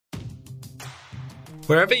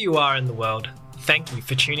Wherever you are in the world, thank you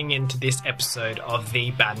for tuning in to this episode of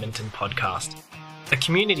the Badminton Podcast, a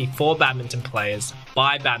community for badminton players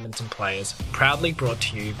by badminton players, proudly brought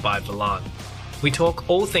to you by Valan. We talk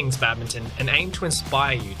all things badminton and aim to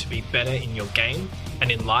inspire you to be better in your game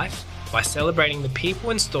and in life by celebrating the people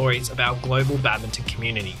and stories of our global badminton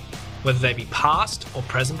community, whether they be past or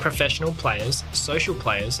present professional players, social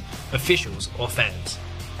players, officials or fans.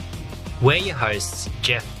 We're your hosts,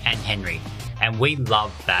 Jeff and Henry, and we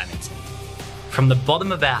love badminton. From the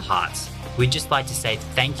bottom of our hearts, we'd just like to say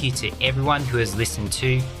thank you to everyone who has listened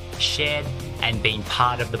to, shared, and been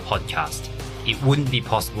part of the podcast. It wouldn't be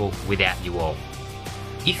possible without you all.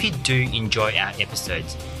 If you do enjoy our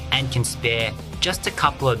episodes and can spare just a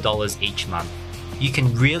couple of dollars each month, you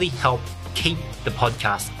can really help keep the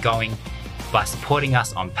podcast going by supporting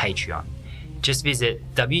us on Patreon. Just visit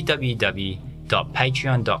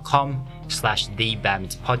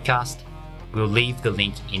www.patreon.com/thebadmintonpodcast. We'll leave the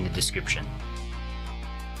link in the description.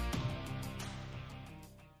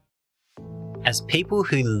 As people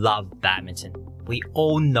who love badminton, we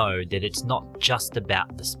all know that it's not just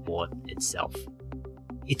about the sport itself.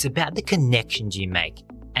 It's about the connections you make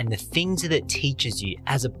and the things that it teaches you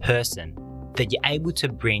as a person that you're able to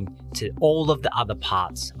bring to all of the other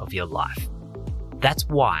parts of your life. That's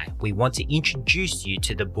why we want to introduce you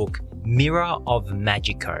to the book Mirror of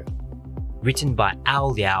Magico, written by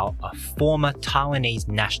Liew, a former Taiwanese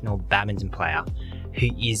national badminton player who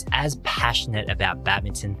is as passionate about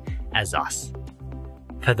badminton as us.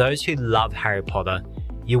 For those who love Harry Potter,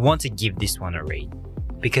 you'll want to give this one a read,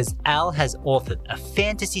 because Al has authored a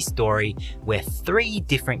fantasy story where 3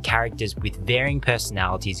 different characters with varying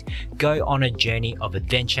personalities go on a journey of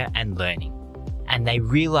adventure and learning. And they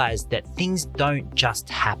realize that things don't just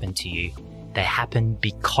happen to you, they happen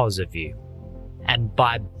because of you. And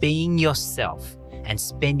by being yourself and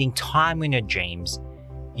spending time in your dreams,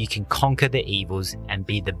 you can conquer the evils and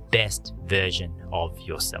be the best version of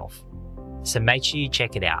yourself. So make sure you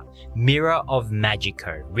check it out. Mirror of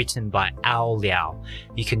Magico, written by Liew.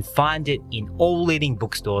 You can find it in all leading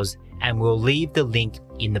bookstores, and we'll leave the link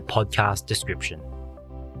in the podcast description.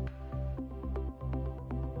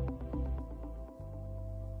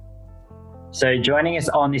 So joining us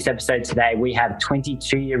on this episode today, we have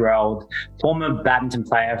 22-year-old former badminton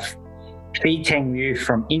player Teng Liew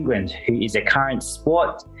from England, who is a current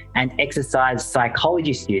sport and exercise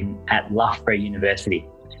psychology student at Loughborough University.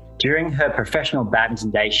 During her professional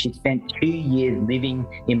badminton days, she spent 2 years living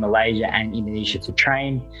in Malaysia and Indonesia to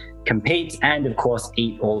train, compete, and of course,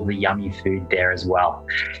 eat all the yummy food there as well.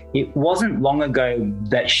 It wasn't long ago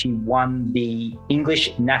that she won the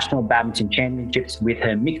English National Badminton Championships with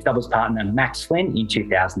her mixed doubles partner, Max Flynn, in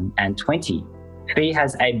 2020. Fee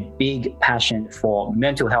has a big passion for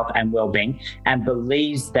mental health and well-being and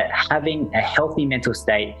believes that having a healthy mental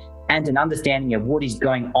state and an understanding of what is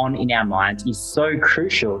going on in our minds is so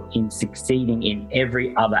crucial in succeeding in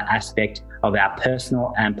every other aspect of our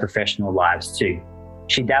personal and professional lives too.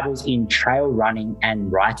 She dabbles in trail running and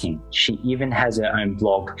writing. She even has her own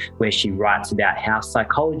blog where she writes about how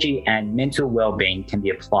psychology and mental well-being can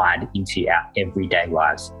be applied into our everyday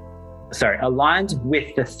lives. Aligned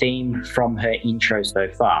with the theme from her intro so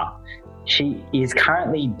far, she is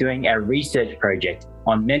currently doing a research project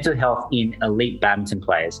on mental health in elite badminton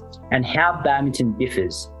players and how badminton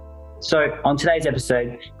differs. So on today's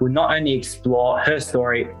episode, we'll not only explore her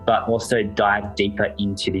story, but also dive deeper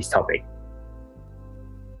into this topic.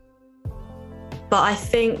 But I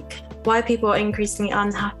think why people are increasingly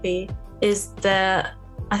unhappy is I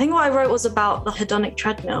think what I wrote was about the hedonic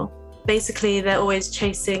treadmill. Basically, they're always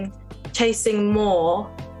chasing more.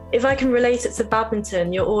 If I can relate it to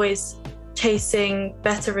badminton, you're always chasing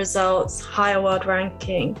better results, higher world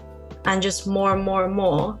ranking, and just more and more and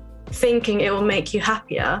more, thinking it will make you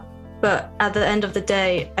happier. But at the end of the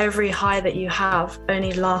day, every high that you have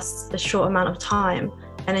only lasts a short amount of time,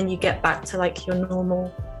 and then you get back to like your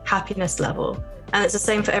normal happiness level. And it's the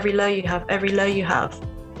same for every low you have. Every low you have,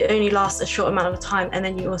 it only lasts a short amount of time, and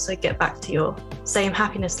then you also get back to your same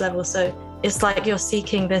happiness level. So it's like you're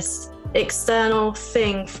seeking this external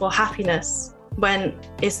thing for happiness when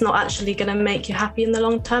it's not actually going to make you happy in the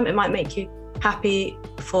long term. It might make you happy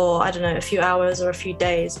for, I don't know, a few hours or a few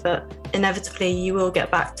days, but inevitably you will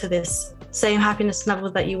get back to this same happiness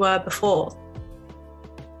level that you were before.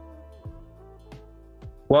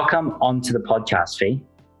 Welcome onto the podcast, Fee.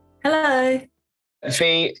 Hello.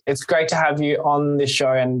 Fee, it's great to have you on this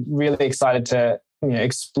show and really excited to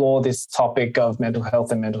explore this topic of mental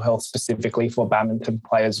health and mental health specifically for badminton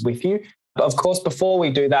players with you. But of course, before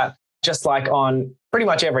we do that, just like on pretty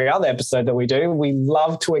much every other episode that we do, we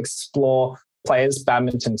love to explore players'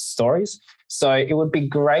 badminton stories. So it would be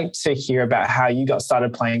great to hear about how you got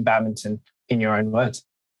started playing badminton in your own words.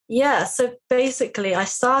 Yeah, so basically I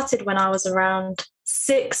started when I was around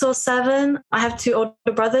 6 or 7. I have 2 older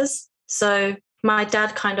brothers. So my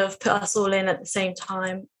dad kind of put us all in at the same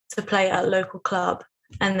time to play at a local club.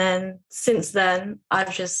 And then since then,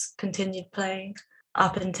 I've just continued playing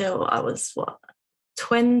up until I was,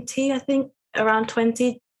 20, I think, around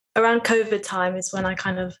 20. Around COVID time is when I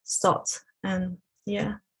kind of stopped. And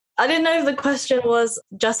yeah, I didn't know if the question was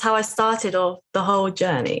just how I started or the whole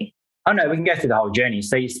journey. Oh, no, we can go through the whole journey.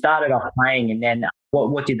 So you started off playing, and then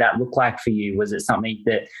what did that look like for you? Was it something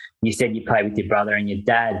that you said you played with your brother and your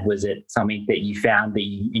dad? Was it something that you found that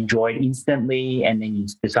you enjoyed instantly and then you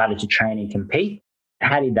decided to train and compete?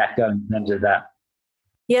 How did that go in terms of that?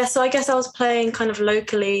 Yeah, so I guess I was playing kind of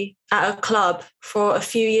locally at a club for a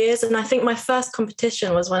few years. And I think my first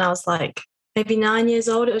competition was when I was like maybe 9 years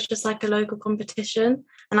old. It was just like a local competition.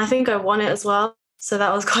 And I think I won it as well. So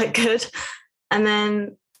that was quite good. And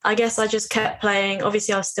then I guess I just kept playing.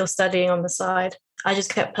 Obviously, I was still studying on the side. I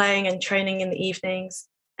just kept playing and training in the evenings.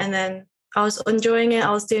 And then I was enjoying it.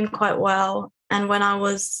 I was doing quite well. And when I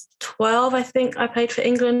was 12, I think I played for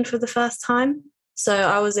England for the first time. So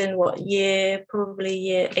I was in probably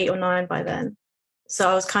year 8 or 9 by then. So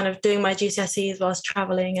I was kind of doing my GCSEs whilst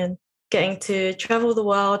traveling and getting to travel the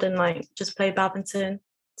world and like just play badminton.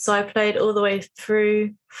 So I played all the way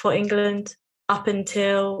through for England up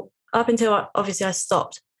until obviously I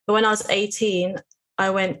stopped. But when I was 18,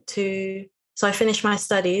 I finished my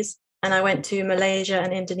studies and I went to Malaysia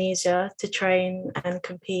and Indonesia to train and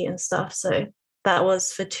compete and stuff. So that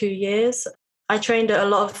was for 2 years. I trained at a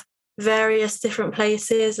lot of various different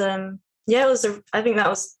places. I think that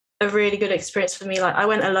was a really good experience for me. Like I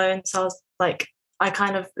went alone, so I was like, I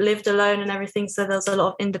kind of lived alone and everything. So there was a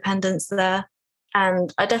lot of independence there.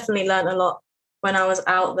 And I definitely learned a lot when I was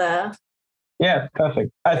out there. Yeah,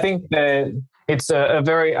 perfect. I think that it's a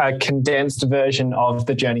very condensed version of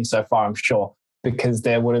the journey so far, I'm sure, because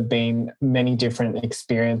there would have been many different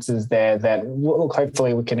experiences there that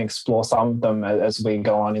hopefully we can explore some of them as we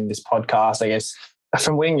go on in this podcast. I guess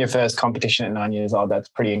from winning your first competition at 9 years old, that's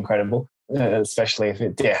pretty incredible, especially if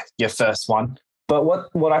it's your first one. But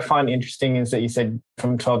what I find interesting is that you said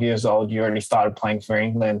from 12 years old, you already started playing for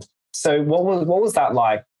England. So what was that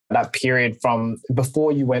like, that period from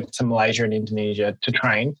before you went to Malaysia and Indonesia to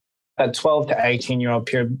train, that 12 to 18-year-old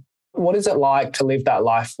period? What is it like to live that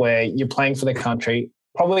life where you're playing for the country,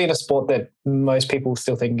 probably in a sport that most people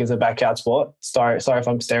still think is a backyard sport? Sorry if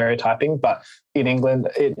I'm stereotyping, but in England,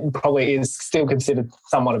 it probably is still considered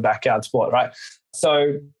somewhat a backyard sport, right?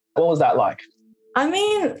 So what was that like? I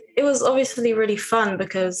mean, it was obviously really fun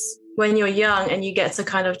because when you're young and you get to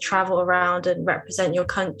kind of travel around and represent your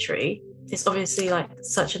country, it's obviously like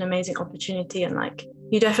such an amazing opportunity, and like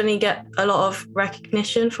you definitely get a lot of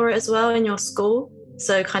recognition for it as well in your school.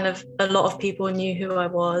 So kind of a lot of people knew who I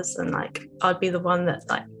was, and like I'd be the one that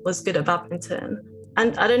like was good at badminton.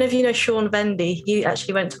 And I don't know if you know Sean Vendy, he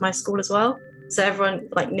actually went to my school as well. So everyone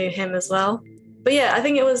like knew him as well. But yeah, I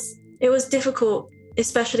think it was difficult,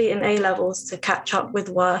 especially in A levels, to catch up with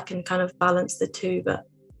work and kind of balance the two. But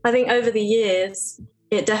I think over the years,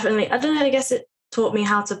 it definitely, I guess it taught me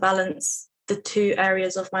how to balance the two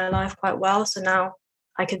areas of my life quite well. So now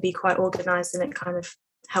I can be quite organized, and it kind of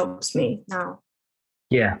helps me now.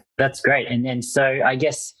 Yeah, that's great. And then so I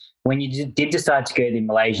guess when you did decide to go to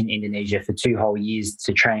Malaysia and Indonesia for 2 whole years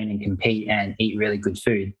to train and compete and eat really good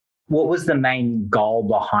food, what was the main goal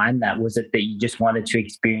behind that? Was it that you just wanted to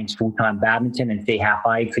experience full-time badminton and see how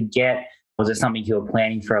far you could get? Was it something you were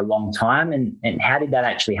planning for a long time? And how did that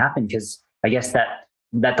actually happen? Because I guess that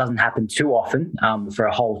doesn't happen too often for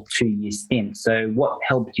a whole 2-year stint. So what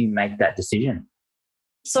helped you make that decision?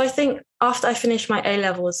 So I think after I finished my A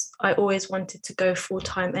levels, I always wanted to go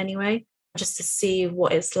full-time anyway, just to see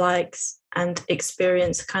what it's like and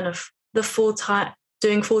experience kind of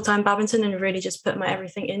doing full-time badminton and really just put my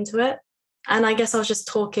everything into it. And I guess I was just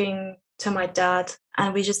talking to my dad,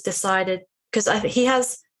 and we just decided, because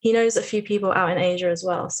he knows a few people out in Asia as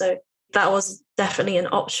well. So that was definitely an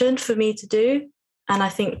option for me to do. And I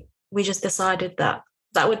think we just decided that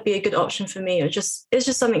would be a good option for me. It's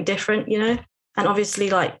just something different, you know? And obviously,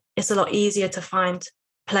 like, it's a lot easier to find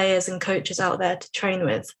players and coaches out there to train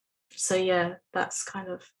with. So yeah, that's kind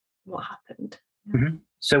of what happened. Mm-hmm.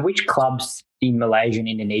 So which clubs in Malaysia and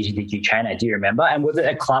Indonesia did you train at? Do you remember? And was it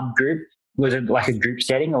a club group? Was it like a group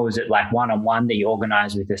setting, or was it like one-on-one that you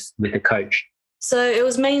organised with the coach? So it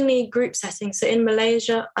was mainly group settings. So in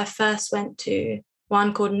Malaysia, I first went to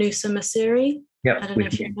one called Nusa Mesiri, Yep. I don't know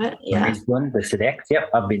if you know it. Yeah. Lisbon, the Sedex. Yep,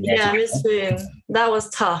 I've been there. Yeah, Lisbon. That was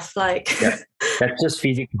tough. Like, yep. That's just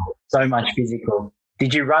physical. So much physical.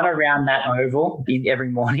 Did you run around that oval every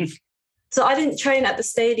morning? So I didn't train at the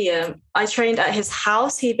stadium. I trained at his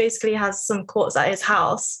house. He basically has some courts at his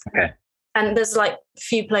house. Okay. And there's like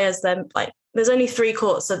few players there. Like, there's only 3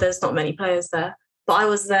 courts, so there's not many players there. But I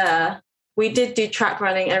was there. We did do track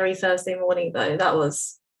running every Thursday morning, though. That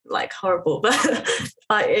was like horrible, but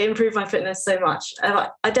it improved my fitness so much.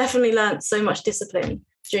 I definitely learned so much discipline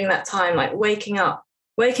during that time, like waking up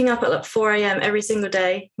at like 4 a.m. every single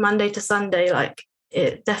day, Monday to Sunday. Like,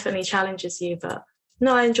 it definitely challenges you, but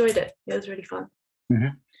no, I enjoyed it. It was really fun.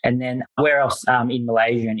 Mm-hmm. And then where else in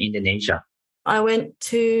Malaysia and Indonesia? I went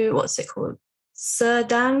to, what's it called?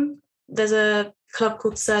 Serdang. There's a club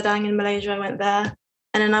called Serdang in Malaysia. I went there.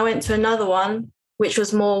 And then I went to another one, which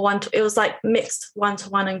was more it was like mixed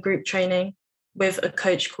one-to-one and group training with a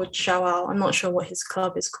coach called Shawal. I'm not sure what his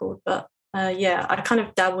club is called, but yeah, I kind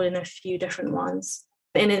of dabbled in a few different ones.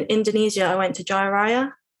 In Indonesia, I went to Jaya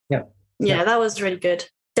Raya. Yeah, that was really good.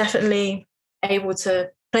 Definitely able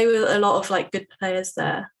to play with a lot of like good players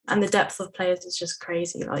there, and the depth of players is just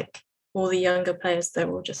crazy. Like, all the younger players,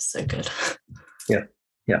 they're all just so good. Yeah.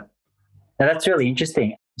 Now that's really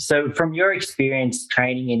interesting. So from your experience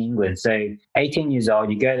training in England, so 18 years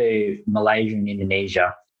old, you go to Malaysia and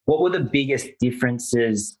Indonesia. What were the biggest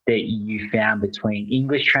differences that you found between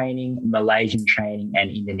English training, Malaysian training, and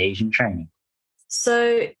Indonesian training?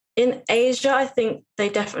 So in Asia, I think they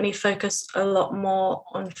definitely focus a lot more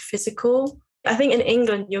on physical. I think in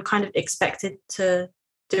England, you're kind of expected to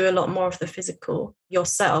do a lot more of the physical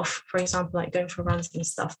yourself, for example, like going for runs and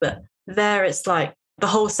stuff. But there it's like the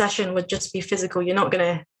whole session would just be physical. You're not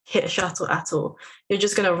going to hit a shuttle at all. You're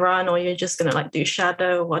just going to run, or you're just going to like do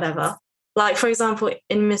shadow or whatever. Like, for example,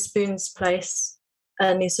 in Miss Boon's place,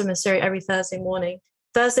 Nisa Masuri, every Thursday morning,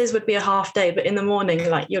 Thursdays would be a half day, but in the morning,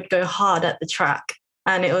 like, you'd go hard at the track.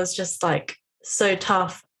 And it was just like so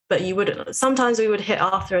tough, but you wouldn't, sometimes we would hit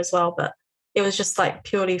after as well, but it was just like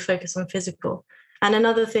purely focused on physical. And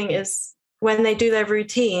another thing is when they do their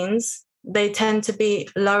routines, they tend to be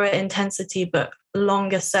lower intensity, but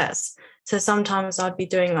longer sets. So sometimes I'd be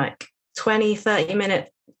doing like 20, 30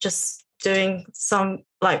 minutes, just doing some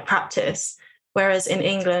like practice. Whereas in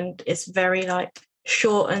England, it's very like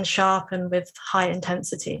short and sharp and with high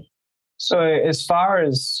intensity. So as far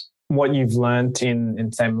as what you've learned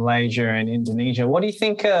in say, Malaysia and Indonesia, what do you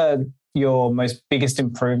think are your most biggest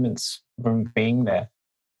improvements from being there?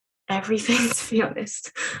 Everything, to be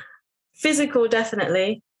honest. Physical,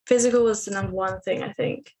 definitely. Physical was the number one thing, I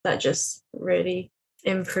think, that just really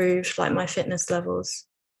improved like my fitness levels.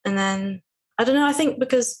 And then, I don't know, I think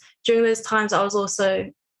because during those times I was also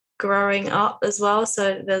growing up as well.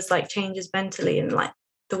 So there's like changes mentally and like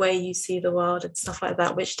the way you see the world and stuff like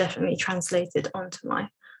that, which definitely translated onto my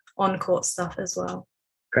on-court stuff as well.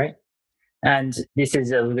 Great. And this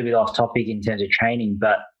is a little bit off topic in terms of training,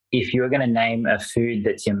 but if you were going to name a food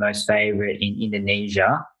that's your most favorite in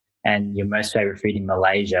Indonesia and your most favorite food in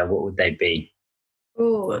Malaysia, what would they be?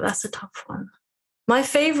 Oh, that's a tough one. My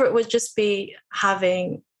favorite would just be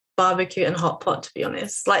having barbecue and hot pot, to be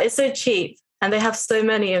honest. Like, it's so cheap and they have so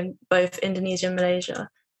many in both Indonesia and Malaysia.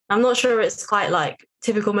 I'm not sure it's quite like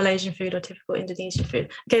typical Malaysian food or typical Indonesian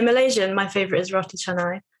food. Okay, Malaysian, my favorite is roti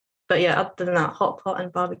canai. But yeah, other than that, hot pot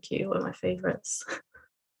and barbecue were my favorites.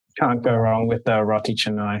 Can't go wrong with the roti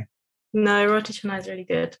canai. No, roti canai is really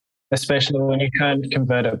good. Especially when you can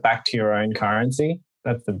convert it back to your own currency.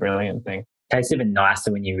 That's the brilliant thing. Tastes even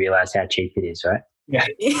nicer when you realise how cheap it is, right? Yeah.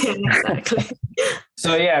 Yeah, exactly.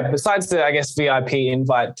 So yeah, besides the, I guess, VIP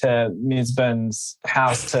invite to Ms. Burn's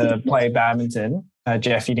house to play badminton,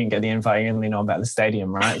 Jeff, you didn't get the invite. You only know about the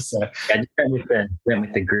stadium, right? So I just went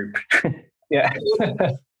with the group. Yeah.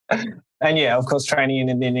 And yeah, of course, training in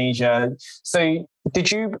Indonesia. So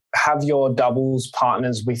did you have your doubles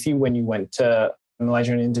partners with you when you went to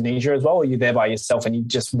Malaysia and Indonesia as well? Or were you there by yourself and you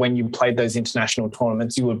just, when you played those international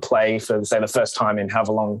tournaments, you would play for, say, the first time in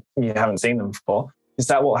however long you haven't seen them before? Is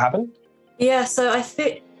that what happened? Yeah, so I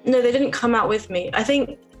think, no, they didn't come out with me. I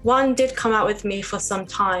think one did come out with me for some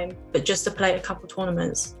time, but just to play a couple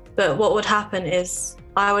tournaments. But what would happen is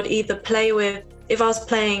I would either play with, if I was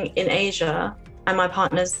playing in Asia and my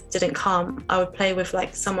partners didn't come, I would play with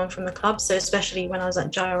like someone from the club. So especially when I was at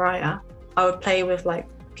Jaya Raya, I would play with like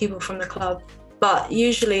people from the club. But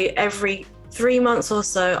usually every 3 months or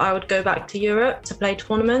so, I would go back to Europe to play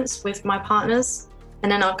tournaments with my partners.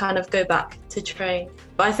 And then I'll kind of go back to train.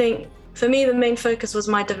 But I think for me, the main focus was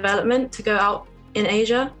my development to go out in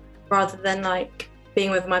Asia rather than like being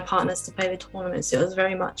with my partners to play the tournaments. It was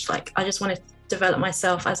very much like I just wanted to develop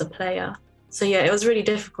myself as a player. So yeah, it was really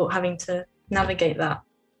difficult having to navigate that.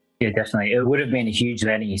 Yeah, definitely. It would have been a huge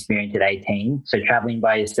learning experience at 18. So traveling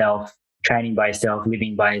by yourself, training by yourself,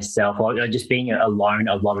 living by yourself, or just being alone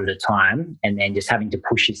a lot of the time, and then just having to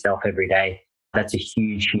push yourself every day. That's a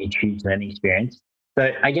huge, huge, huge learning experience.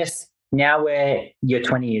 So I guess now you're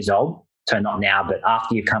 20 years old, so not now, but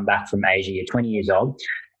after you come back from Asia, you're 20 years old,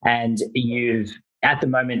 and at the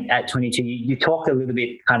moment at 22, you talk a little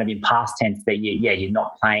bit kind of in past tense that you're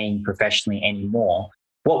not playing professionally anymore.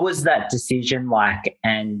 What was that decision like?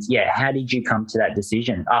 And how did you come to that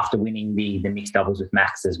decision after winning the mixed doubles with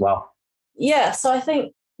Max as well? Yeah, so I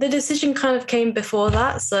think the decision kind of came before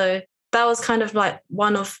that. So that was kind of like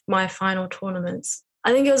one of my final tournaments.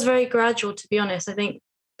 I think it was very gradual, to be honest. I think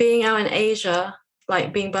being out in Asia,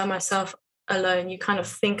 like being by myself alone, you kind of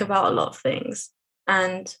think about a lot of things.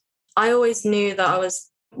 And I always knew that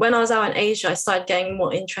when I was out in Asia, I started getting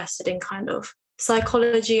more interested in kind of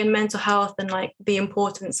psychology and mental health and like the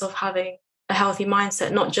importance of having a healthy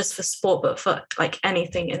mindset, not just for sport, but for like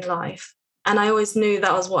anything in life. And I always knew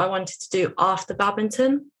that was what I wanted to do after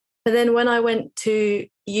badminton. But then when I went to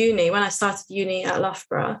uni, when I started uni at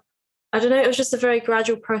Loughborough, I don't know, it was just a very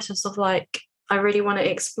gradual process of like, I really want to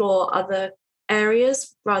explore other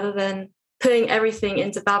areas rather than putting everything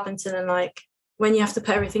into badminton. And like, when you have to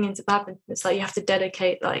put everything into badminton, it's like you have to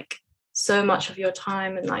dedicate like so much of your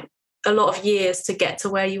time and like a lot of years to get to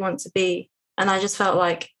where you want to be. And I just felt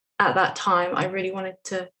like at that time, I really wanted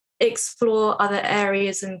to explore other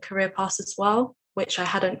areas and career paths as well, which I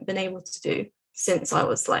hadn't been able to do since I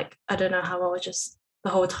was like, I don't know how old, just the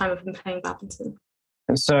whole time I've been playing badminton.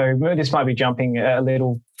 So this might be jumping a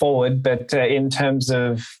little forward, but in terms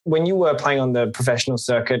of when you were playing on the professional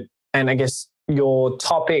circuit, and I guess your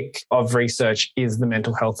topic of research is the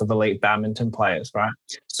mental health of elite badminton players, right?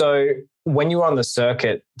 So when you were on the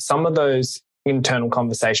circuit, some of those internal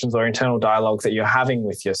conversations or internal dialogues that you're having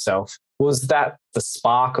with yourself, was that the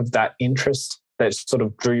spark of that interest that sort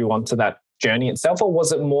of drew you onto that journey itself? Or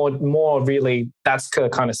was it more really, that's the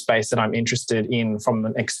kind of space that I'm interested in from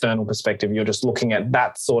an external perspective? You're just looking at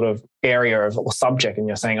that sort of area or subject and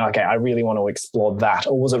you're saying, okay, I really want to explore that.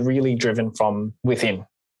 Or was it really driven from within?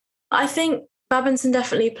 I think badminton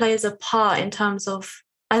definitely plays a part in terms of,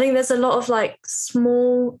 I think there's a lot of like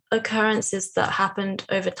small occurrences that happened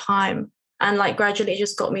over time and like gradually it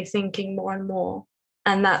just got me thinking more and more.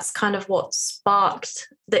 And that's kind of what sparked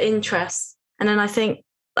the interest. And then I think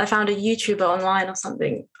I found a YouTuber online or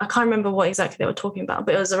something. I can't remember what exactly they were talking about,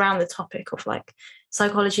 but it was around the topic of like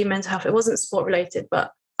psychology, mental health. It wasn't sport related,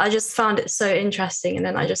 but I just found it so interesting. And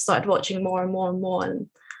then I just started watching more and more and more. And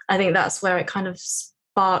I think that's where it kind of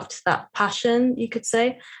sparked that passion, you could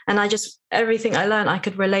say. And everything I learned, I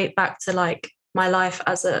could relate back to like my life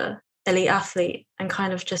as a elite athlete and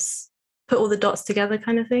kind of just put all the dots together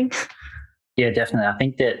kind of thing. Yeah, definitely. I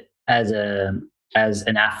think that as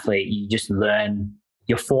an athlete,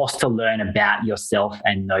 you're forced to learn about yourself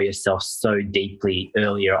and know yourself so deeply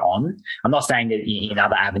earlier on. I'm not saying that in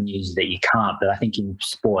other avenues that you can't, but I think in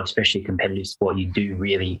sport, especially competitive sport,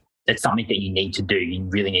 it's something that you need to do. You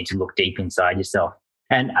really need to look deep inside yourself.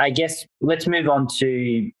 And I guess let's move on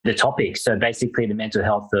to the topic. So basically the mental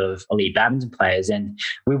health of elite badminton players. And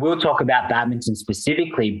we will talk about badminton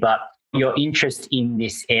specifically, but your interest in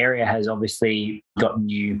this area has obviously gotten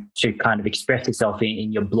you to kind of express yourself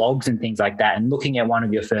in your blogs and things like that. And looking at one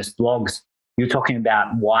of your first blogs, you're talking about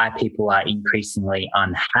why people are increasingly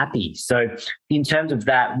unhappy. So in terms of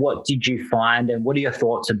that, what did you find and what are your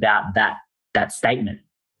thoughts about that statement?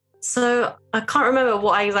 So I can't remember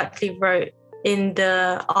what I exactly wrote in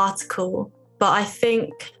the article, but I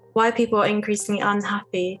think why people are increasingly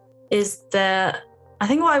unhappy is I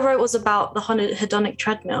think what I wrote was about the hedonic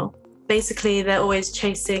treadmill. Basically, they're always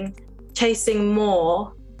chasing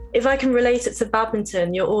more. If I can relate it to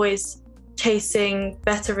badminton, you're always chasing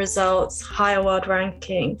better results, higher world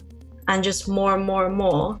ranking, and just more and more and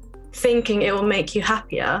more, thinking it will make you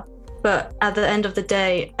happier. But at the end of the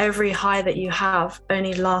day, every high that you have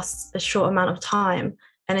only lasts a short amount of time.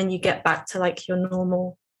 And then you get back to like your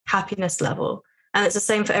normal happiness level. And it's the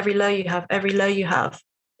same for every low you have. Every low you have,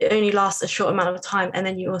 it only lasts a short amount of time. And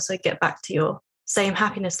then you also get back to your same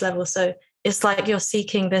happiness level. So it's like you're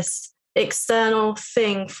seeking this external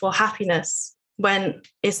thing for happiness when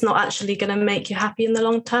it's not actually going to make you happy in the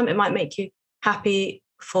long term. It might make you happy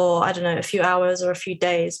for, I don't know, a few hours or a few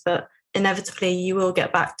days, but inevitably you will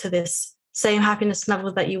get back to this same happiness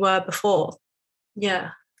level that you were before.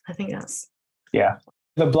 Yeah, I think that's... Yeah.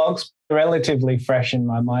 The blog's relatively fresh in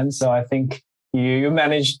my mind, so I think you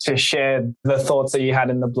managed to share the thoughts that you had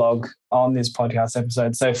in the blog on this podcast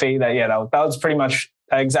episode. So, Fee, that was pretty much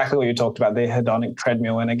exactly what you talked about, the hedonic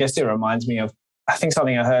treadmill. And I guess it reminds me of, I think,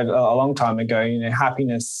 something I heard a long time ago,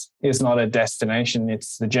 happiness is not a destination,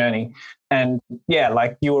 it's the journey. And yeah,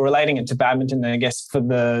 like you were relating it to badminton. And I guess for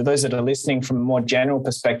those that are listening from a more general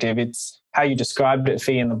perspective, it's how you described it,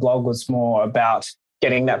 Fee, in the blog was more about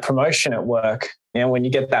getting that promotion at work. When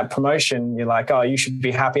you get that promotion, you're like, oh, you should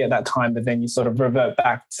be happy at that time, but then you sort of revert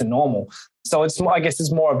back to normal. So I guess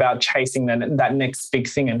it's more about chasing that next big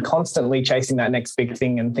thing and constantly chasing that next big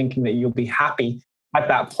thing and thinking that you'll be happy at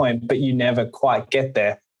that point, but you never quite get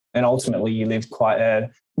there. And ultimately you live quite a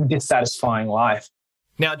dissatisfying life.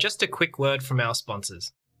 Now, just a quick word from our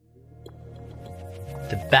sponsors.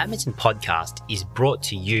 The Badminton Podcast is brought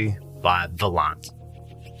to you by Volant.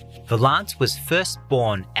 Volant was first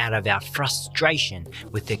born out of our frustration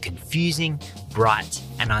with the confusing, bright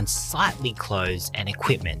and unsightly clothes and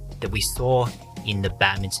equipment that we saw in the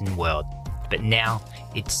badminton world. But now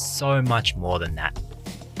it's so much more than that.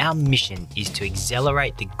 Our mission is to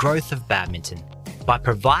accelerate the growth of badminton by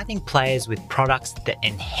providing players with products that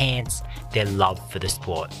enhance their love for the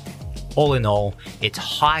sport. All in all, it's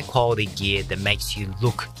high quality gear that makes you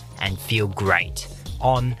look and feel great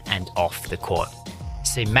on and off the court.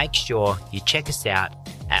 So make sure you check us out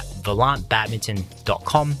at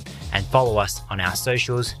volantbadminton.com and follow us on our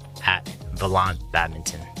socials at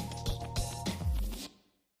volantbadminton.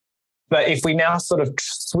 But if we now sort of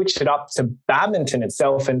switch it up to badminton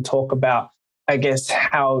itself and talk about, I guess,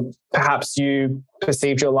 how perhaps you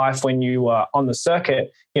perceived your life when you were on the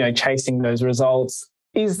circuit, chasing those results,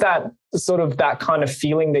 is that sort of that kind of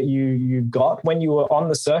feeling that you got when you were on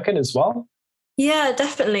the circuit as well? Yeah,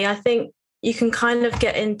 definitely. I think you can kind of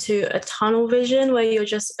get into a tunnel vision where you're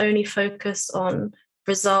just only focused on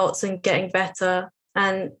results and getting better,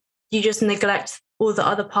 and you just neglect all the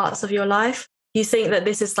other parts of your life. You think that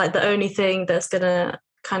this is like the only thing that's going to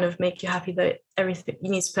kind of make you happy, that everything you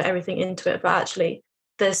need to put everything into it. But actually,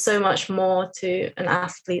 there's so much more to an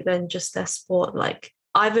athlete than just their sport. Like,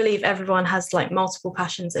 I believe everyone has like multiple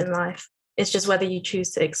passions in life. It's just whether you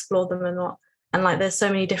choose to explore them or not. And like, there's so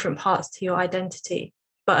many different parts to your identity.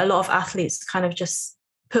 But a lot of athletes kind of just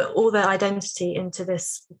put all their identity into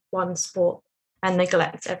this one sport and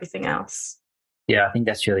neglect everything else. Yeah, I think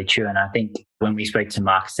that's really true. And I think when we spoke to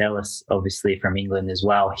Mark Sellis, obviously from England as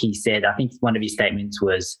well, he said, I think one of his statements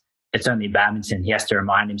was, it's only badminton. He has to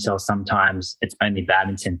remind himself sometimes it's only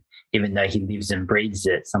badminton, even though he lives and breathes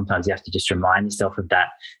it. Sometimes you have to just remind yourself of that.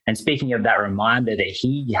 And speaking of that reminder that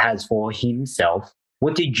he has for himself,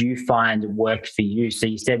 what did you find worked for you? So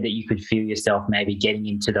you said that you could feel yourself maybe getting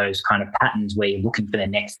into those kind of patterns where you're looking for the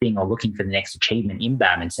next thing or looking for the next achievement in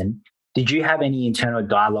badminton. Did you have any internal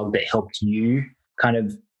dialogue that helped you kind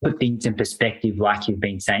of put things in perspective like you've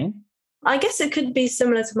been saying? I guess it could be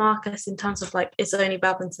similar to Marcus in terms of like, it's only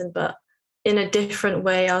badminton, but in a different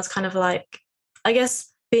way. I was kind of like, I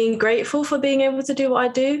guess, being grateful for being able to do what I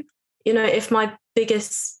do. If my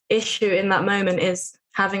biggest issue in that moment is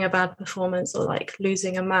having a bad performance or like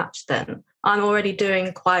losing a match, then I'm already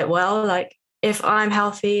doing quite well. Like, if I'm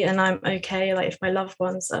healthy and I'm okay, like if my loved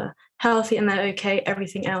ones are healthy and they're okay,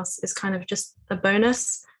 everything else is kind of just a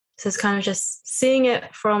bonus. So it's kind of just seeing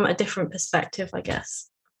it from a different perspective, I guess.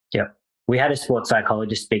 Yep. We had a sports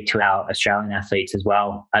psychologist speak to our Australian athletes as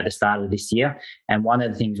well at the start of this year. And one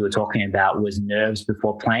of the things we were talking about was nerves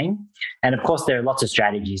before playing. And of course, there are lots of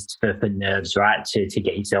strategies for nerves, right? To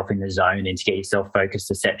get yourself in the zone and to get yourself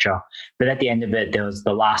focused, etc. But at the end of it, there was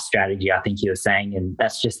the last strategy, I think you were saying, and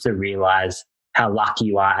that's just to realize how lucky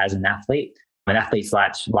you are as an athlete. An athlete's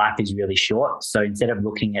life is really short. So instead of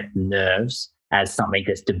looking at nerves as something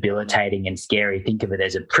that's debilitating and scary, think of it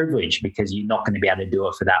as a privilege, because you're not going to be able to do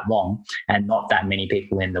it for that long. And not that many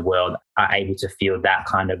people in the world are able to feel that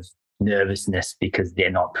kind of nervousness because they're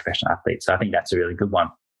not professional athletes. So I think that's a really good one.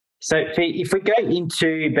 So if we go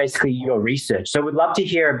into basically your research, so we'd love to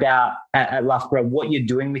hear about at Loughborough what you're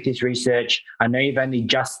doing with this research. I know you've only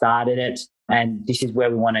just started it, and this is where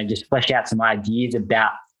we want to just flesh out some ideas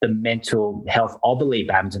about the mental health of elite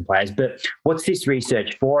badminton players. But what's this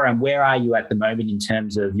research for, and where are you at the moment in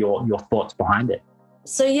terms of your thoughts behind it?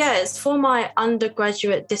 So yeah, it's for my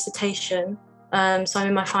undergraduate dissertation. So I'm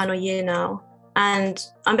in my final year now, and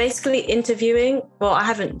I'm basically interviewing, well, I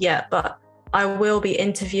haven't yet, but I will be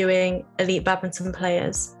interviewing elite badminton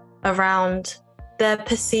players around their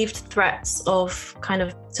perceived threats of kind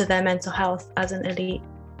of to their mental health as an elite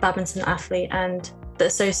badminton athlete, and the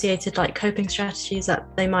associated like coping strategies that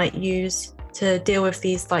they might use to deal with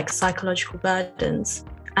these like psychological burdens,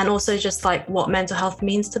 and also just like what mental health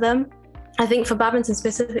means to them. I think for badminton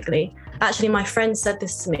specifically, actually my friend said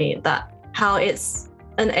this to me, that how it's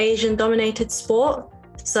an Asian dominated sport.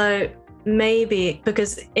 So maybe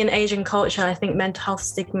because in Asian culture, I think mental health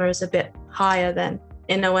stigma is a bit higher than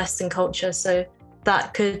in a Western culture. So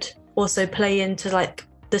that could also play into like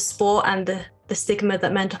the sport and the stigma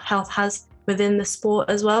that mental health has within the sport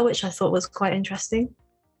as well, which I thought was quite interesting.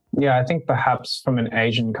 Yeah, I think perhaps from an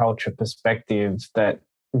Asian culture perspective that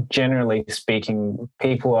generally speaking,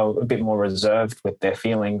 people are a bit more reserved with their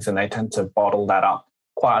feelings and they tend to bottle that up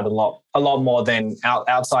quite a lot more than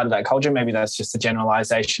outside of that culture. Maybe that's just a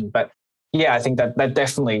generalization. But yeah, I think that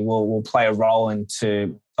definitely will play a role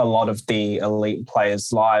into a lot of the elite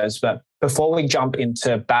players' lives. But before we jump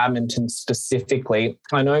into badminton specifically,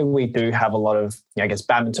 I know we do have a lot of, I guess,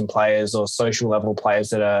 badminton players or social level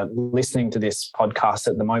players that are listening to this podcast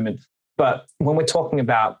at the moment. But when we're talking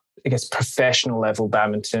about, I guess, professional level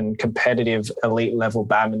badminton, competitive elite level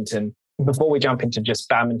badminton, before we jump into just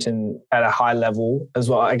badminton at a high level as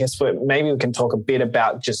well, I guess maybe we can talk a bit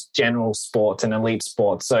about just general sports and elite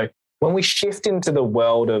sports. So when we shift into the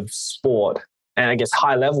world of sport and I guess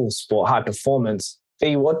high level sport, high performance,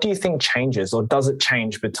 what do you think changes, or does it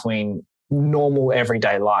change between normal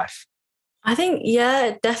everyday life? I think, yeah,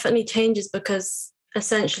 it definitely changes because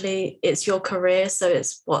essentially it's your career. So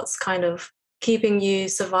it's what's kind of keeping you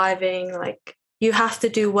surviving. Like you have to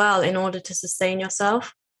do well in order to sustain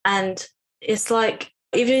yourself. And it's like,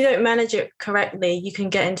 if you don't manage it correctly, you can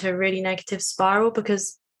get into a really negative spiral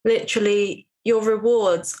because literally your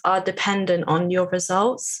rewards are dependent on your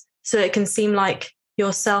results. So it can seem like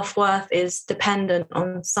your self-worth is dependent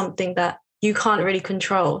on something that you can't really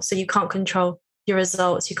control. So you can't control your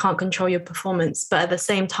results, you can't control your performance. But at the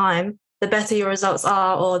same time, the better your results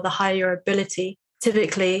are or the higher your ability,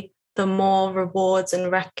 typically the more rewards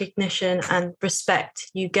and recognition and respect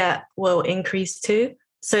you get will increase too.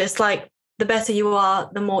 So it's like the better you are,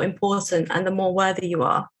 the more important and the more worthy you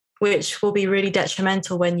are, which will be really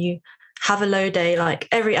detrimental when you have a low day. Like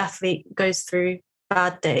every athlete goes through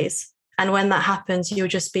bad days. And when that happens, you'll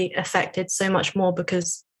just be affected so much more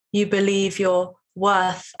because you believe your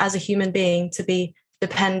worth as a human being to be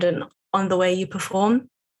dependent on the way you perform.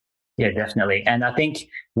 Yeah, definitely. And I think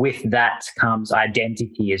with that comes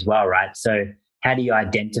identity as well, right? So how do you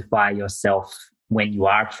identify yourself when you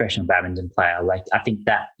are a professional badminton player? Like, I think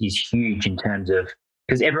that is huge in terms of,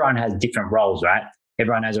 because everyone has different roles, right?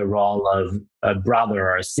 Everyone has a role of a brother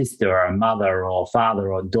or a sister or a mother or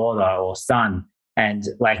father or daughter or son. And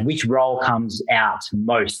like which role comes out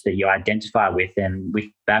most that you identify with? And with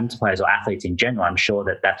badminton players or athletes in general, I'm sure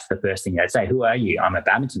that that's the first thing they say. Who are you? I'm a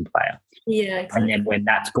badminton player. Yeah, exactly. And then when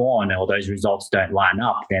that's gone or those results don't line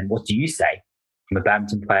up, then what do you say? I'm a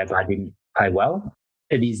badminton player, but I didn't play well.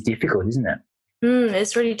 It is difficult, isn't it?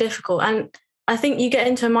 It's really difficult. And I think you get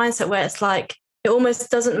into a mindset where it's like, it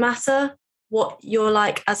almost doesn't matter what you're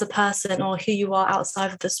like as a person or who you are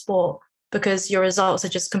outside of the sport, because your results are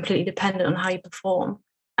just completely dependent on how you perform.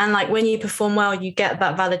 And like when you perform well, you get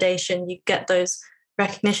that validation, you get those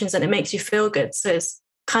recognitions and it makes you feel good. So it's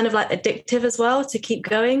kind of like addictive as well to keep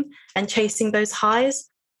going and chasing those highs.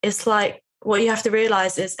 It's like what you have to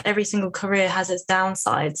realize is every single career has its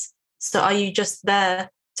downsides. So are you just there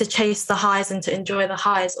to chase the highs and to enjoy the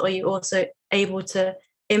highs, or are you also able to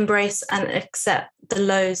embrace and accept the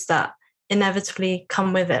lows that inevitably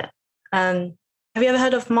come with it? Have you ever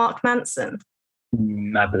heard of Mark Manson?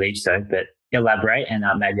 I believe so, but elaborate and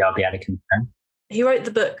maybe I'll be able to confirm. He wrote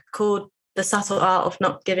the book called The Subtle Art of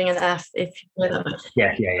Not Giving an F, if you know that book.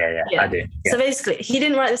 Yeah, I do. Yeah. So basically, he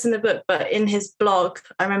didn't write this in the book, but in his blog,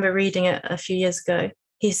 I remember reading it a few years ago,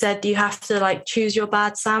 he said you have to like choose your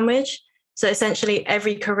bad sandwich. So essentially,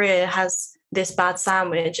 every career has this bad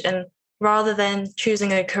sandwich. And rather than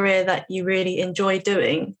choosing a career that you really enjoy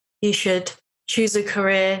doing, you should choose a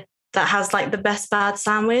career that has like the best bad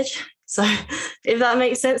sandwich. So if that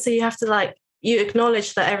makes sense, so you have to like, you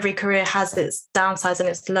acknowledge that every career has its downsides and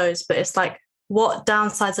its lows, but it's like, what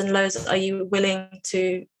downsides and lows are you willing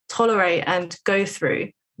to tolerate and go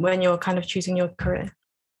through when you're kind of choosing your career?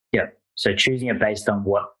 Yeah. So choosing it based on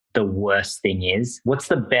what the worst thing is. What's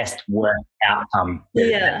the best worst outcome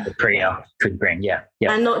that the career could bring? Yeah.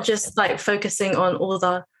 And not just like focusing on all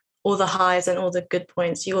the highs and all the good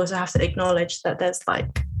points. You also have to acknowledge that there's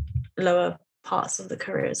like lower parts of the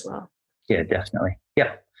career as well. Yeah, definitely.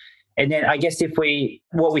 Yeah. And then I guess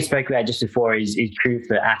what we spoke about just before is true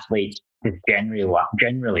for athletes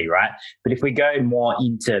generally, right? But if we go more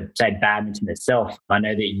into, say, badminton itself, I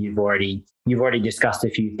know that you've already discussed a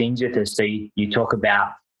few things with us. So you talk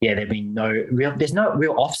about, there's no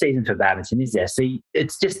real off season for badminton, is there? So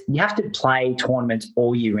it's just, you have to play tournaments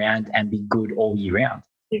all year round and be good all year round.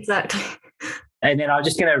 Exactly. And then I'm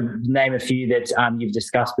just going to name a few that you've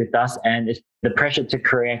discussed with us, and it's the pressure to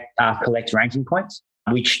collect ranking points.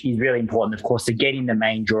 which is really important, of course, to get in the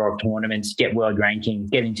main draw of tournaments, get world rankings,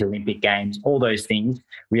 get into Olympic Games, all those things,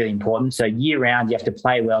 really important. So year round, you have to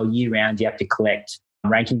play well. Year round, you have to collect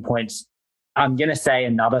ranking points. I'm going to say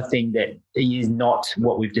another thing that is not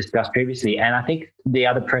what we've discussed previously. And I think the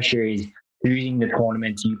other pressure is choosing the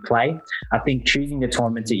tournaments you play. I think choosing the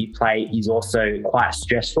tournaments that you play is also quite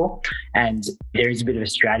stressful, and there is a bit of a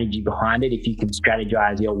strategy behind it. If you can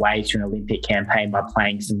strategize your way to an Olympic campaign by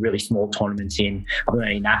playing some really small tournaments in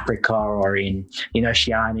Africa or in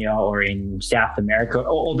Oceania or in South America,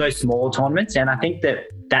 all those smaller tournaments. And I think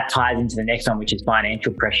that ties into the next one, which is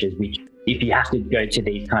financial pressures, which if you have to go to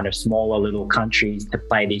these kind of smaller little countries to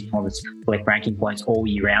play these tournaments, collect ranking points all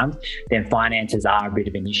year round, then finances are a bit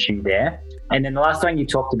of an issue there. And then the last thing you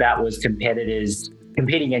talked about was competitors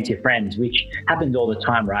competing against your friends, which happens all the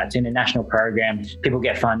time, right? It's an international program. People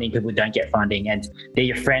get funding, people don't get funding, and they're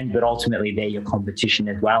your friends, but ultimately they're your competition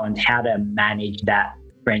as well, and how to manage that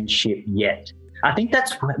friendship yet. I think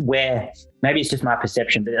that's where, maybe it's just my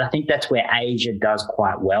perception, but I think that's where Asia does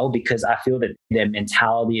quite well, because I feel that their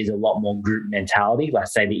mentality is a lot more group mentality. Like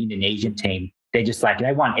say the Indonesian team, they're just like,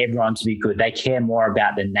 they want everyone to be good. They care more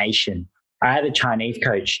about the nation. I had a Chinese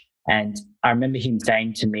coach, and I remember him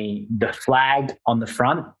saying to me, the flag on the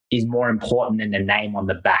front is more important than the name on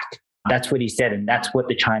the back. That's what he said. And that's what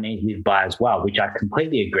the Chinese live by as well, which I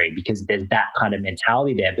completely agree, because there's that kind of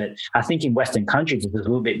mentality there. But I think in Western countries, there's a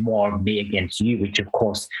little bit more me against you, which of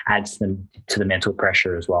course adds them to the mental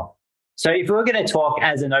pressure as well. So if we're going to talk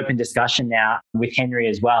as an open discussion now with Henry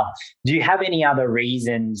as well, do you have any other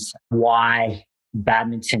reasons why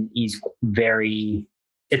badminton is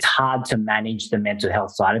it's hard to manage the mental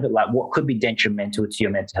health side of it? Like what could be detrimental to your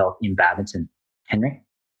mental health in badminton, Henry?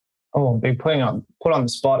 Oh, being put on the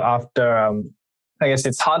spot after, I guess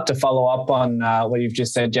it's hard to follow up on what you've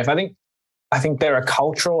just said, Jeff. I think there are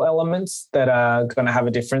cultural elements that are going to have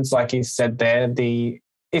a difference. Like you said there,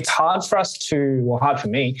 it's hard for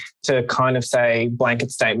me to kind of say blanket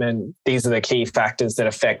statement, these are the key factors that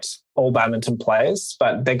affect all badminton players,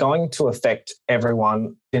 but they're going to affect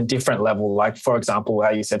everyone in a different level. Like, for example,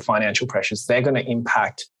 how you said financial pressures, they're going to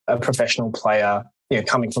impact a professional player,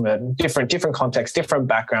 coming from a different context, different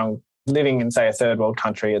background, living in, say, a third world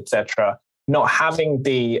country, etc., not having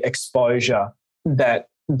the exposure that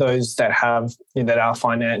those that have, that are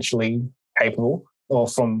financially capable or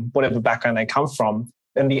from whatever background they come from,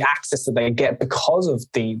 and the access that they get because of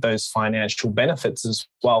those financial benefits as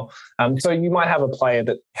well. So you might have a player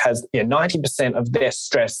that has 90% of their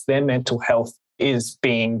stress, their mental health is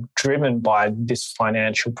being driven by this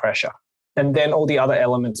financial pressure. And then all the other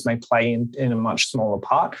elements may play in a much smaller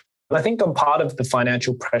part. And I think a part of the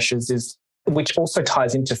financial pressures which also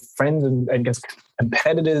ties into friends and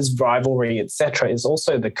competitors, rivalry, etc., is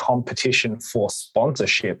also the competition for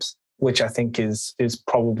sponsorships, which I think is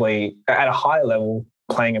probably at a higher level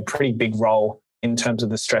playing a pretty big role in terms of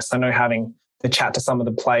the stress. I know having the chat to some of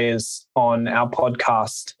the players on our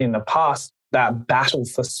podcast in the past, that battle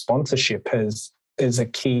for sponsorship is a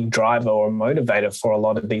key driver or motivator for a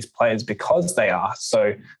lot of these players because they are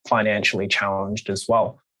so financially challenged as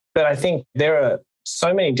well. But I think there are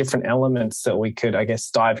so many different elements that we could, I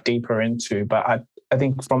guess, dive deeper into. But I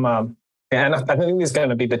think and I think there's going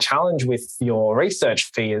to be the challenge with your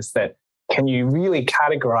research fee is that can you really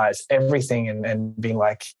categorize everything and being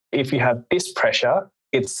like, if you have this pressure,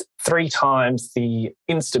 it's 3 times the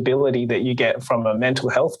instability that you get from a mental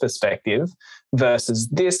health perspective versus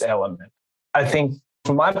this element. I think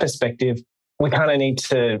from my perspective, we kind of need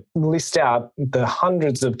to list out the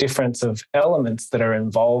hundreds of different elements that are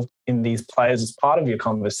involved in these players as part of your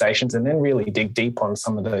conversations and then really dig deep on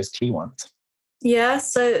some of those key ones. Yeah,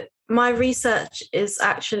 so my research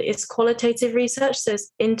it's qualitative research. So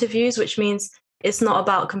it's interviews, which means it's not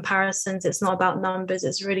about comparisons. It's not about numbers.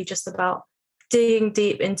 It's really just about digging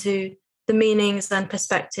deep into the meanings and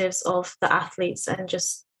perspectives of the athletes. And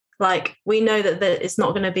just like, we know that it's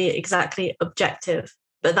not going to be exactly objective,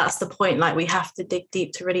 but that's the point. Like, we have to dig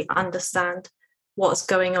deep to really understand what's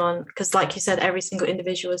going on. Because like you said, every single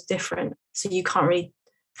individual is different. So you can't really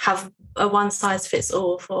have a one size fits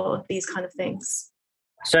all for these kind of things.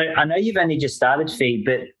 So I know you've only just started, Fee,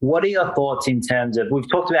 but what are your thoughts in terms of, we've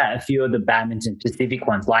talked about a few of the badminton specific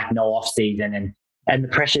ones like no off season and the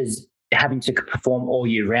pressures having to perform all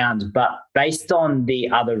year round, but based on the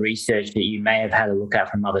other research that you may have had a look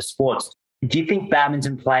at from other sports, do you think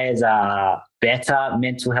badminton players are better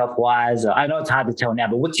mental health wise? I know it's hard to tell now,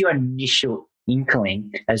 but what's your initial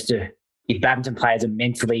inkling as to if badminton players are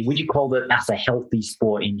mentally, would you call it as a healthy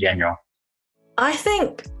sport in general? I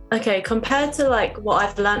think, compared to like what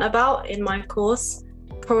I've learned about in my course,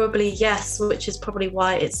 probably yes, which is probably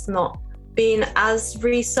why it's not been as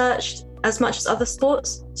researched as much as other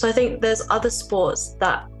sports. So I think there's other sports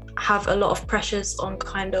that have a lot of pressures on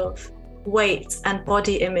kind of weight and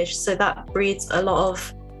body image. So that breeds a lot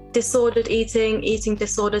of disordered eating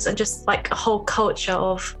disorders, and just like a whole culture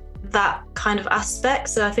of that kind of aspect.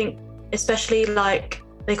 So I think especially like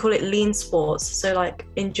they call it lean sports, so like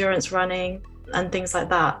endurance running and things like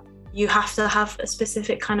that, you have to have a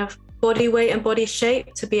specific kind of body weight and body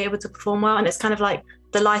shape to be able to perform well. And it's kind of like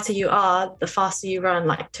the lighter you are, the faster you run,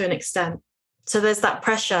 like to an extent. So there's that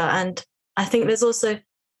pressure. And I think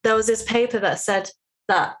there was this paper that said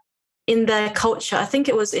that in their culture, I think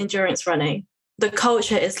it was endurance running, the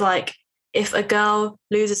culture is like, if a girl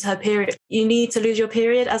loses her period, you need to lose your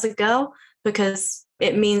period as a girl, because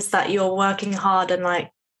it means that you're working hard. And like,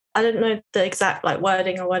 I don't know the exact like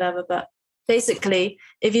wording or whatever, but basically,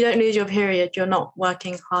 if you don't lose your period, you're not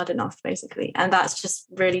working hard enough, basically. And that's just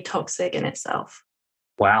really toxic in itself.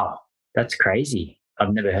 Wow, that's crazy.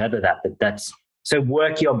 I've never heard of that, but that's so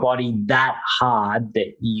work your body that hard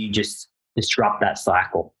that you just disrupt that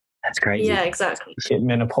cycle. That's crazy. Yeah, exactly. Hit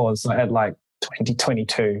menopause at like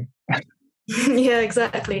 2022. Yeah,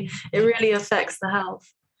 exactly. It really affects the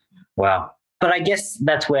health. Wow. But I guess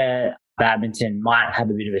that's where badminton might have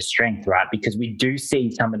a bit of a strength, right? Because we do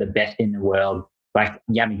see some of the best in the world, like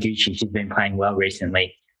Yamaguchi. She's been playing well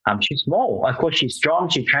recently. She's small. Of course, she's strong.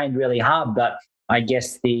 She trained really hard, but I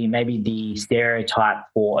guess maybe the stereotype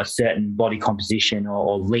for a certain body composition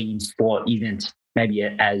or lean sport isn't maybe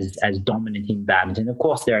as dominant in badminton. Of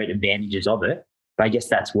course, there are advantages of it, but I guess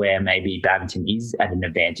that's where maybe badminton is at an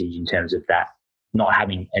advantage in terms of that, not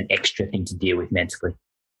having an extra thing to deal with mentally.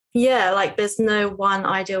 Yeah, like there's no one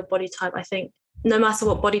ideal body type. I think no matter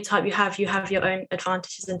what body type you have your own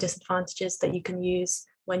advantages and disadvantages that you can use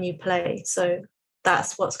when you play. So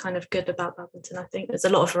that's what's kind of good about badminton. I think there's a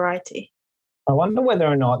lot of variety. I wonder whether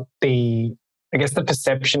or not the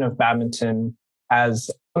perception of badminton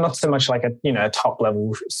as not so much like a top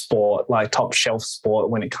level sport, like top shelf sport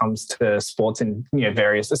when it comes to sports in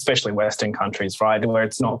various, especially Western countries, right, where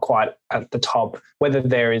it's not quite at the top, whether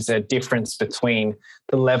there is a difference between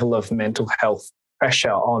the level of mental health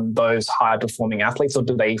pressure on those high performing athletes, or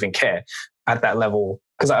do they even care at that level?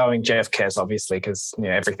 Because Jeff cares, obviously, because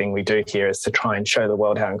everything we do here is to try and show the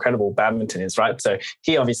world how incredible badminton is, right? So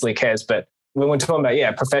he obviously cares. But when we're talking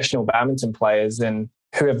about professional badminton players and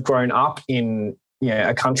who have grown up in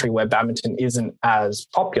a country where badminton isn't as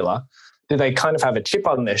popular, do they kind of have a chip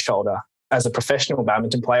on their shoulder as a professional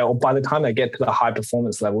badminton player, or by the time they get to the high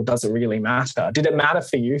performance level, does it really matter? Did it matter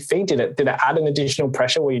for you, Fee? Did it add an additional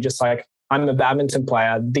pressure where you're just like, I'm a badminton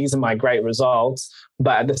player, these are my great results,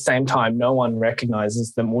 but at the same time, no one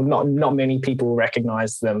recognizes them, or not many people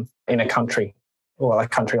recognize them in a country, or a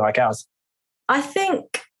country like ours? I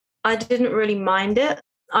think I didn't really mind it.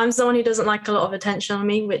 I'm someone who doesn't like a lot of attention on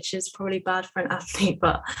me, which is probably bad for an athlete.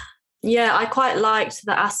 But yeah, I quite liked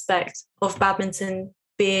the aspect of badminton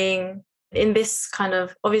being in this kind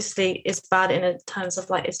of, obviously it's bad in terms of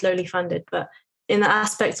like it's lowly funded, but in the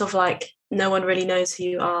aspect of like no one really knows who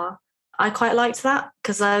you are. I quite liked that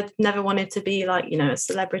because I never wanted to be like, a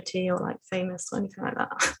celebrity or like famous or anything like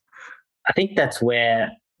that. I think that's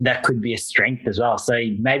where that could be a strength as well. So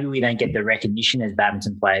maybe we don't get the recognition as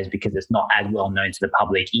badminton players because it's not as well known to the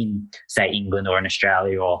public in, say, England or in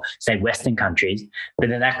Australia or, say, Western countries. But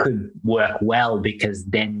then that could work well because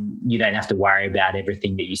then you don't have to worry about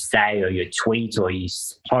everything that you say or your tweet or you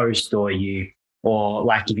post or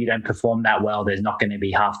like if you don't perform that well, there's not going to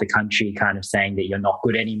be half the country kind of saying that you're not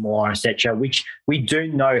good anymore, etc., which we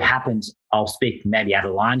do know happens. I'll speak maybe out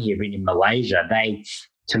of line here, in Malaysia.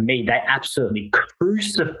 To me, they absolutely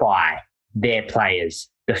crucify their players.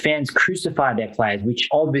 The fans crucify their players, which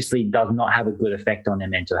obviously does not have a good effect on their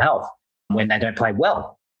mental health when they don't play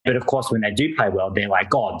well. But of course, when they do play well, they're like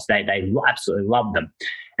gods. They absolutely love them.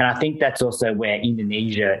 And I think that's also where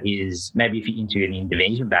Indonesia is, maybe if you're into an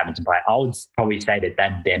Indonesian badminton player, I would probably say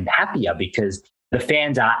that they're happier because the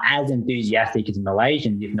fans are as enthusiastic as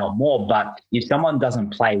Malaysians, if not more. But if someone doesn't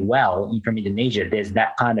play well from Indonesia, there's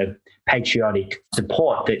that kind of patriotic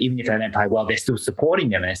support that even if they don't play well, they're still supporting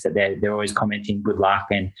them. And they're always commenting good luck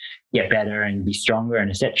and get better and be stronger and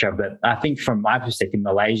etc. But I think from my perspective,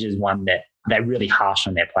 Malaysia is one that they're really harsh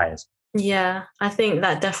on their players. Yeah, I think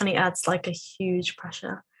that definitely adds like a huge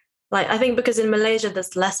pressure. Like I think because in Malaysia,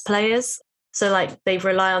 there's less players. So like they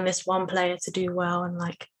rely on this one player to do well and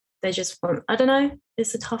like they just want, I don't know,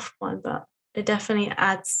 it's a tough one, but it definitely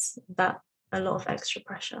adds that a lot of extra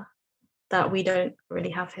pressure that we don't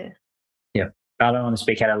really have here. Yeah. I don't want to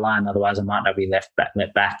speak out of line, otherwise I might not be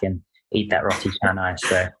let back and eat that roti canai.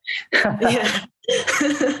 So, yeah.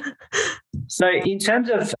 So in terms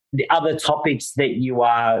of the other topics that you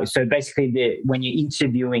are, so basically when you're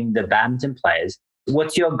interviewing the badminton players,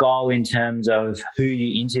 what's your goal in terms of who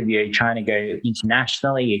you interview? Are you trying to go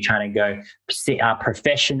internationally? Are you trying to go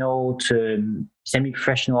professional to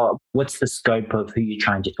semi-professional? What's the scope of who you're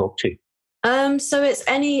trying to talk to? So it's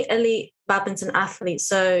any elite badminton athlete.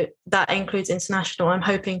 So that includes international. I'm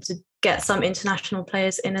hoping to get some international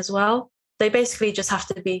players in as well. They basically just have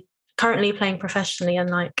to be currently playing professionally and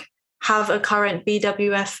like have a current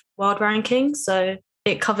BWF world ranking. So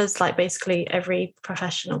it covers like basically every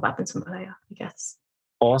professional badminton player, I guess.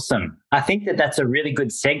 Awesome. I think that's a really good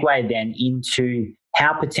segue then into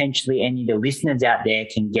how potentially any of the listeners out there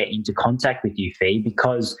can get into contact with you, Fee,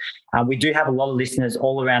 because we do have a lot of listeners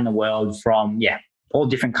all around the world from, all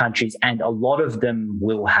different countries, and a lot of them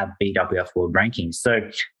will have BWF world rankings. So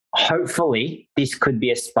hopefully this could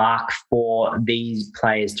be a spark for these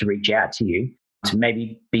players to reach out to you, to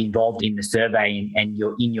maybe be involved in the survey and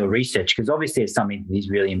in your research, because obviously it's something that is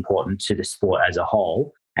really important to the sport as a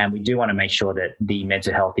whole. And we do want to make sure that the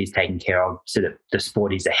mental health is taken care of so that the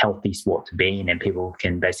sport is a healthy sport to be in and people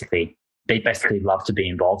can basically love to be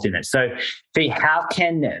involved in it. So, Fee, how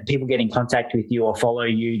can people get in contact with you or follow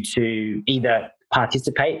you to either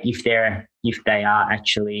participate if they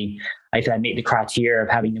meet the criteria of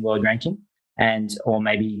having the world ranking, or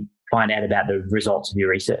maybe find out about the results of your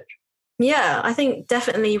research? Yeah, I think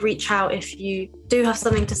definitely reach out if you do have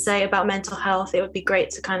something to say about mental health. It would be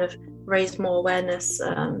great to kind of raise more awareness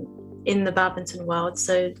in the badminton world.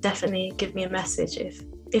 So definitely give me a message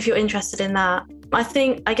if you're interested in that.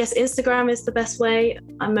 I guess Instagram is the best way.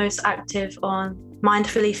 I'm most active on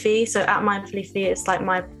Mindfully Fee. So at Mindfully Fee, it's like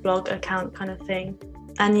my blog account kind of thing.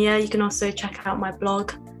 And yeah, you can also check out my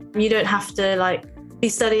blog. You don't have to like be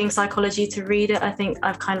studying psychology to read it. I think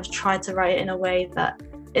I've kind of tried to write it in a way that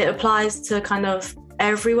it applies to kind of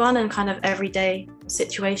everyone and kind of everyday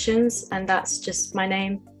situations. And that's just my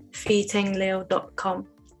name, feetengliew.com.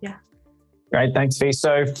 Yeah. Great. Thanks, Fee.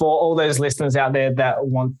 So for all those listeners out there that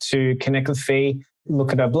want to connect with Fee,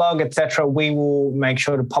 look at her blog, etc., we will make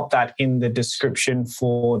sure to pop that in the description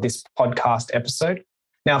for this podcast episode.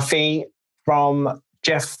 Now, Fee, from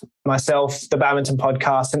Jeff, myself, the Badminton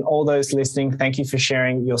Podcast, and all those listening, thank you for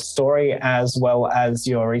sharing your story as well as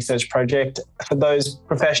your research project. For those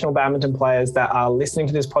professional badminton players that are listening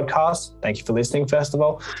to this podcast, thank you for listening, first of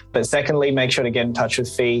all. But secondly, make sure to get in touch with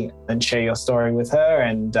Fee and share your story with her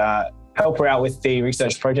and help her out with the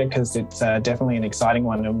research project, because it's definitely an exciting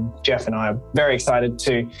one. And Jeff and I are very excited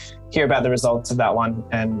to hear about the results of that one.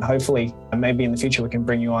 And hopefully, maybe in the future, we can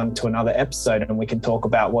bring you on to another episode and we can talk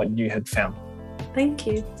about what you had found. Thank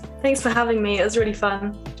you. Thanks for having me. It was really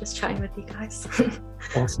fun just chatting with you guys.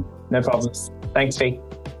 Awesome. No problems. Thanks, Fee.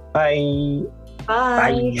 Bye.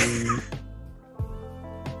 Bye. Bye.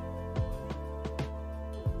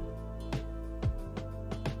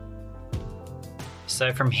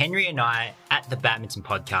 So from Henry and I at the Badminton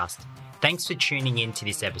Podcast, thanks for tuning in to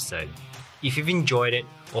this episode. If you've enjoyed it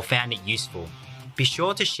or found it useful, be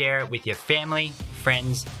sure to share it with your family,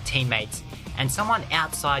 friends, teammates, and someone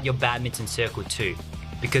outside your badminton circle too,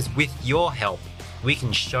 because with your help, we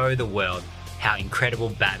can show the world how incredible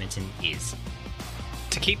badminton is.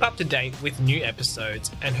 To keep up to date with new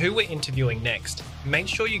episodes and who we're interviewing next, make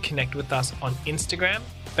sure you connect with us on Instagram,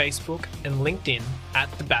 Facebook, and LinkedIn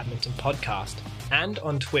at The Badminton Podcast, and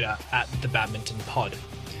on Twitter at The Badminton Pod.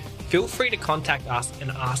 Feel free to contact us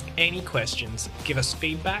and ask any questions, give us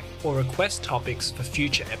feedback, or request topics for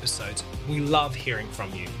future episodes. We love hearing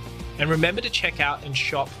from you. And remember to check out and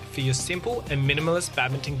shop for your simple and minimalist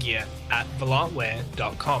badminton gear at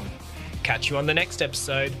volantwear.com. Catch you on the next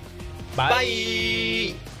episode. Bye.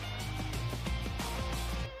 Bye.